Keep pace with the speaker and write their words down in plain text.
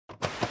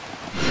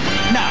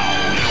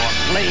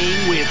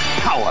playing with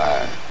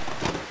power.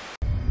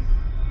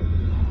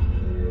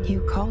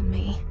 You called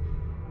me.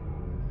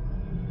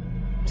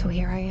 So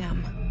here I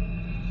am.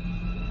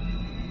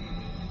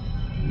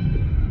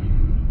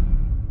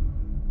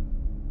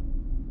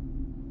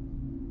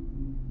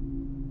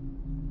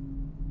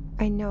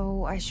 I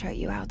know I shut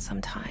you out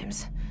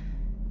sometimes.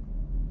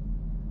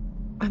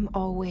 I'm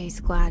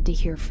always glad to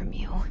hear from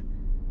you.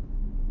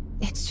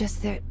 It's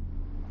just that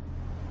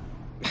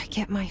I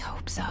get my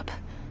hopes up.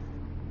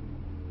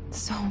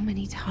 So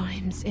many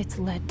times it's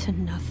led to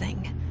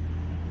nothing.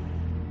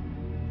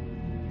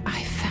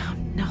 I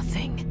found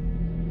nothing.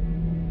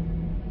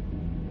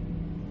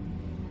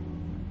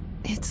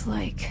 It's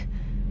like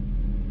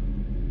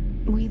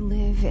we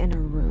live in a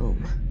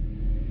room,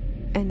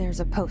 and there's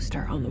a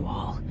poster on the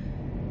wall.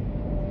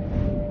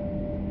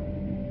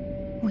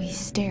 We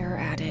stare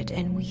at it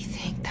and we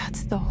think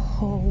that's the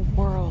whole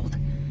world.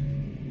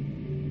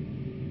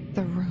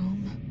 The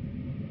room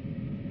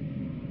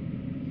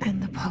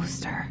and the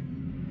poster.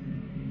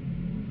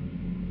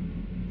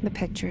 The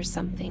picture's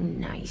something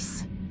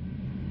nice.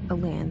 A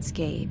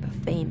landscape, a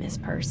famous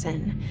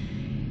person.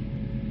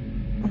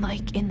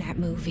 Like in that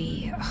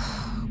movie,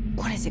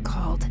 what is it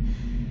called?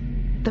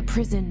 The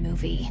prison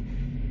movie.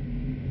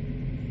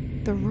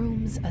 The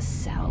room's a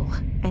cell,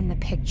 and the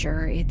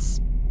picture, it's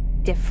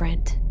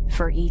different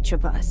for each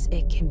of us.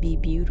 It can be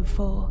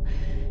beautiful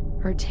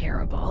or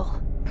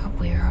terrible, but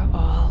we're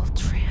all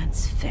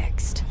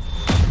transfixed.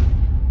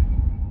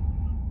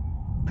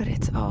 But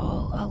it's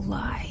all a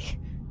lie.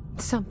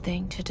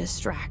 Something to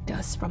distract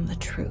us from the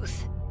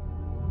truth.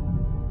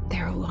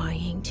 They're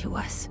lying to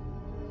us.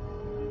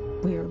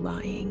 We're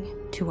lying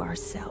to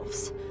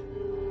ourselves.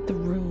 The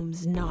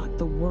room's not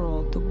the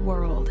world. The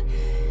world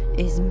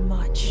is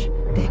much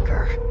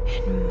bigger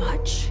and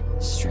much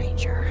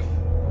stranger.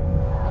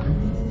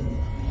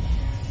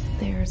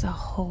 There's a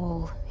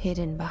hole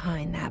hidden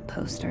behind that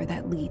poster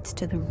that leads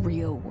to the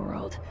real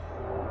world.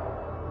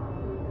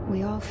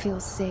 We all feel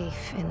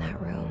safe in that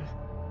room.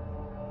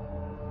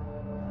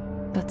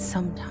 But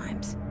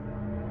sometimes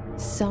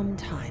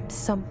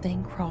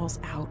something crawls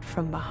out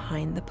from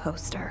behind the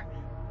poster.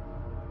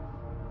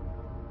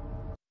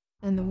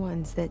 And the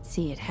ones that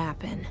see it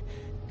happen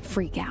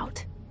freak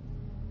out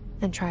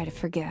and try to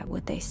forget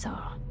what they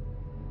saw.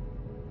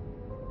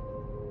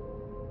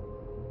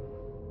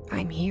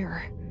 I'm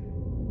here.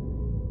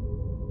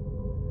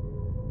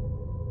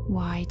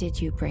 Why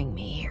did you bring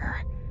me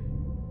here?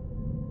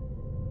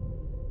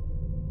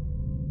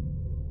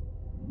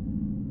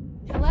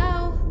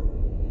 Hello?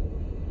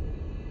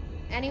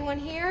 Anyone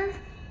here?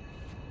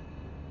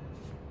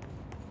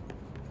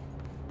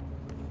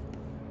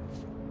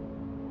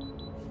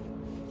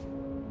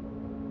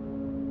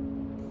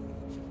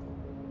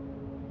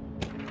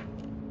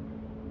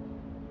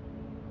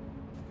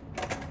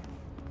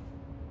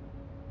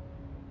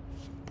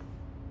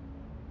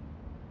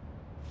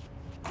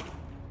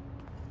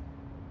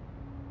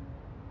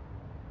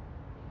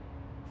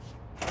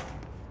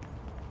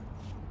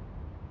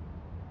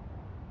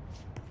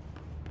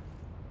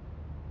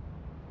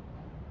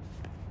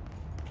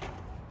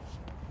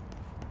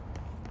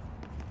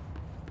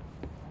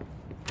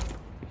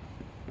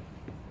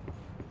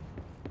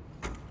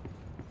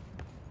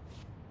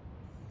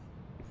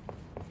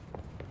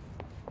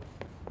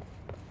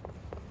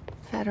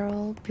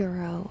 Federal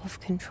Bureau of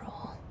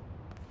Control.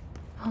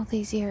 All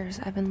these years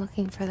I've been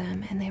looking for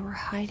them, and they were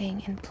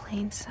hiding in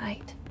plain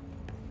sight.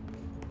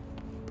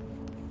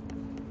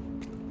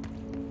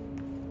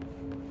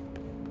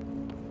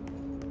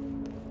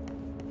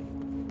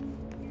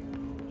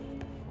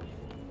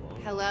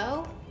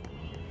 Hello?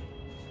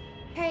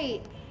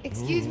 Hey,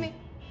 excuse me.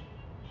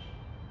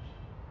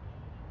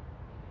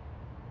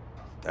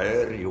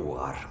 There you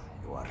are.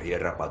 You are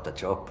here about the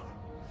job.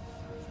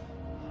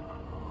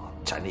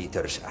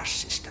 Janitor's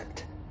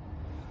assistant.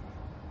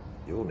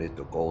 You need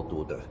to go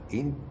to the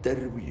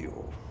interview.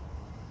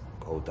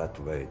 Go that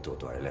way to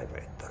the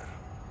elevator.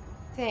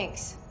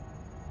 Thanks.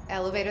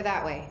 Elevator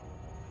that way.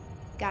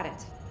 Got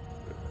it.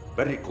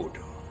 Very good.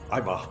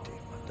 I'm Ahti,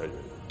 the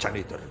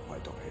janitor, by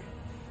the way.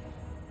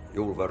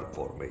 You'll work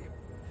for me.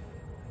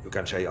 You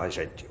can say I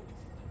sent you.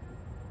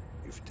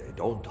 If they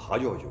don't hire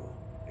you,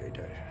 niin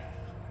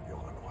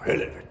Johan on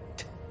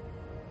helvet.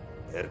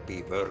 There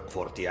be work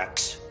for the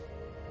axe.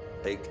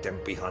 Take them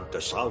behind the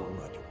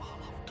sauna,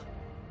 jumalauta.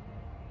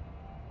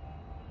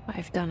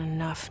 I've done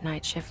enough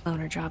night shift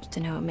loner jobs to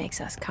know it makes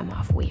us come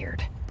off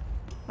weird.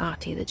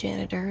 Ahti the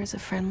janitor is a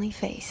friendly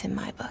face in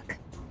my book.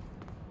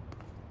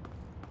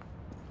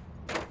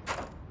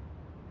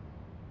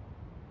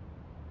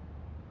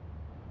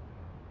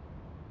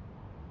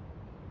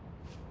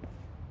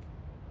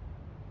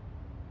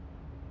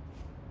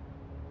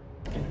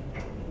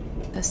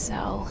 The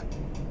cell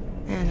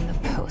and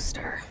the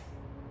poster.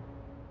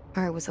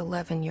 I was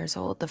 11 years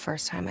old the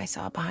first time I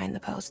saw behind the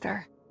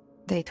poster.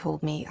 They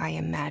told me I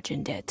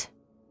imagined it.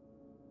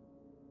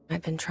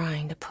 I've been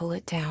trying to pull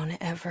it down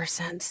ever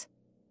since.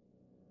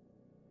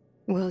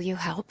 Will you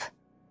help?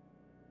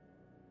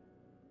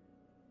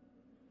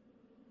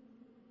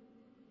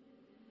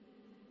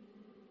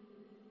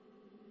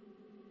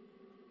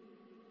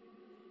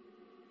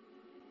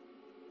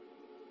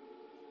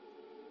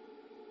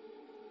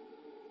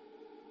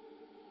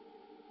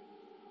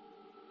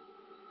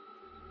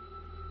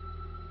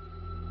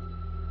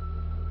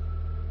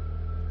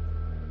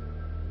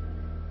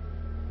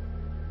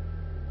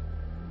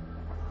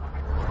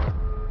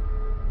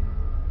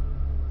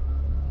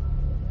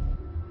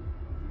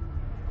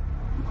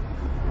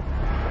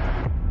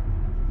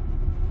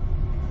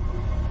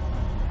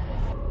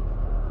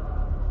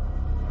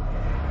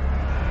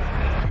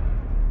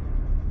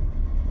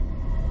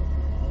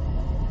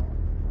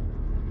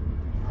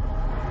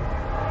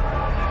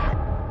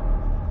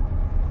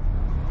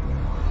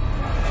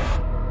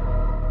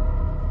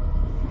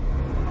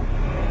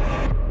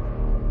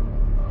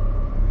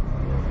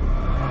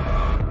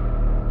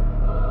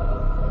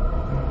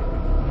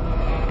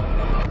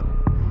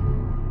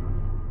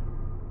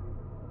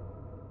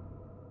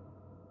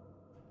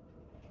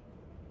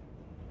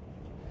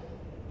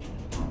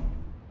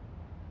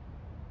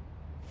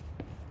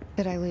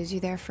 Did I lose you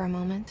there for a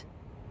moment?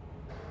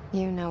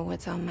 You know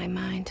what's on my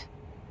mind.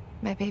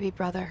 My baby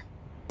brother,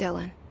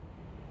 Dylan.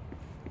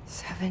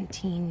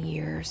 17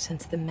 years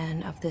since the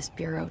men of this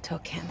bureau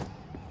took him.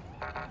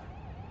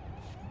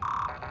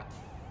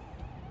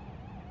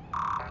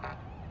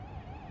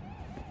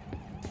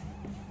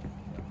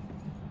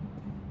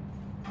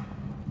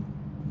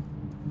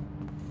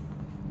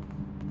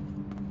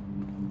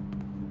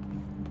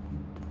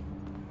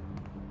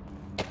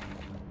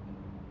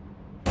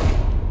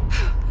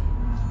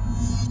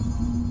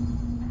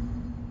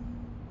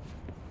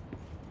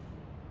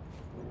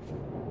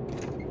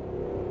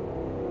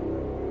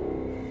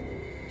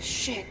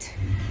 Shit.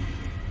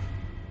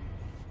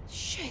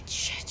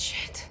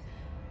 Shit.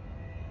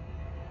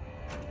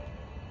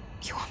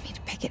 You want me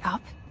to pick it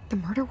up? The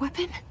murder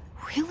weapon?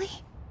 Really?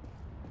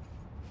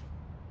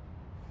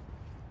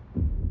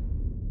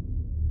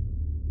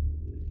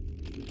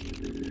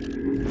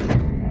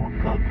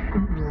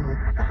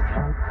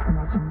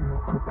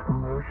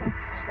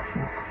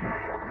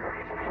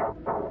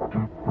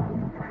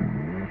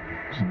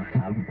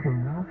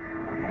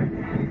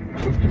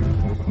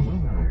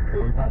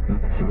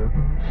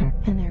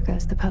 And there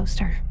goes the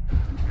poster.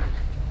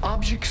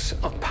 Objects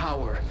of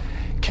power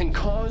can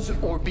cause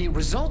or be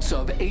results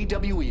of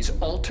AWE's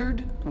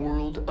altered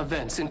world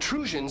events,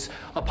 intrusions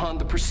upon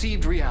the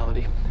perceived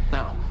reality.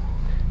 Now,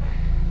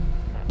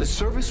 the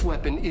service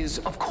weapon is,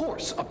 of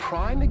course, a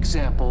prime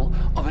example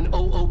of an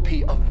OOP,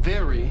 a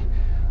very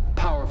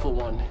powerful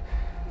one.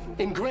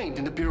 Ingrained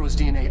in the Bureau's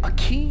DNA, a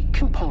key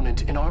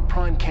component in our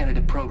prime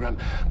candidate program.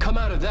 Come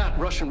out of that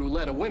Russian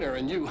roulette a winner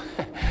and you're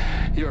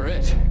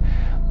it.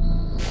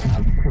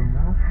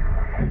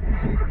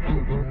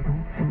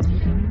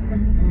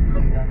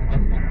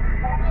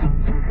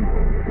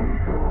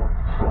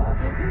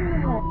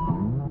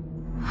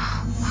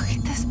 Look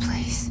at this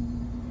place.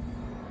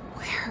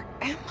 Where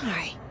am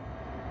I?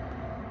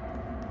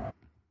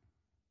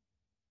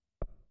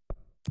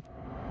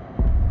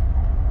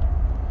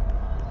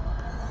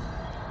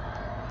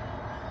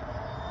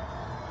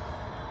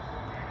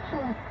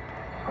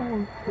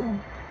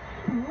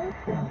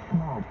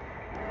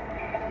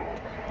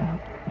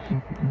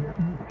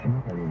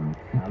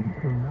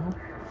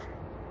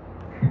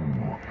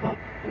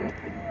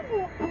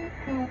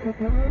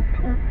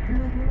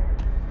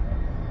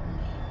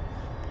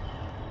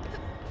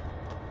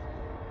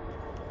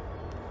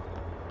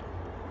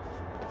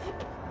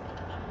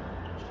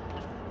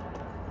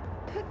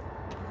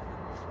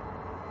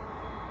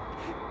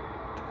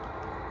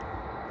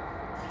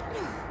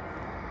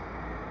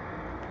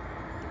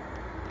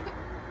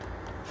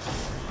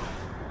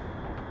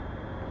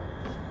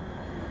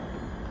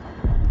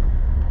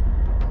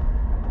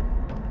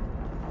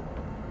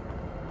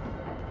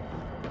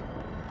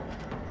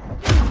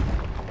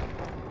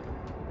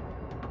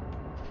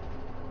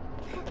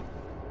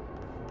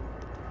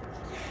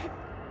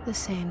 The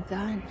same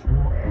gun.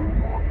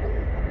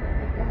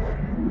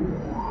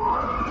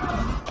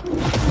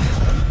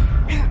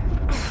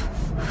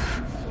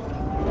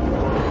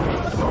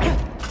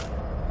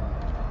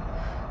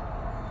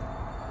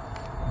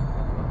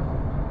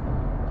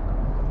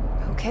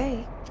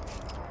 Okay,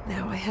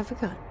 now I have a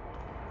gun.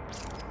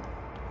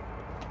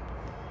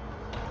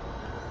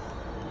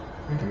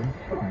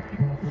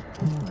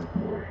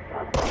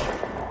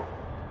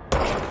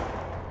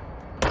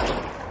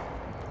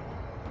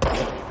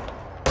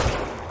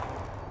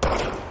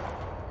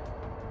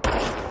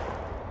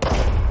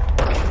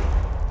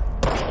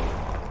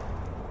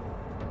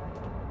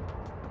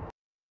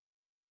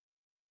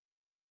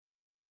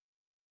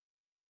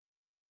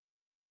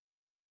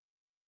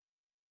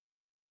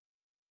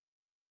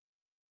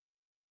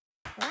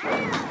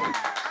 Wow.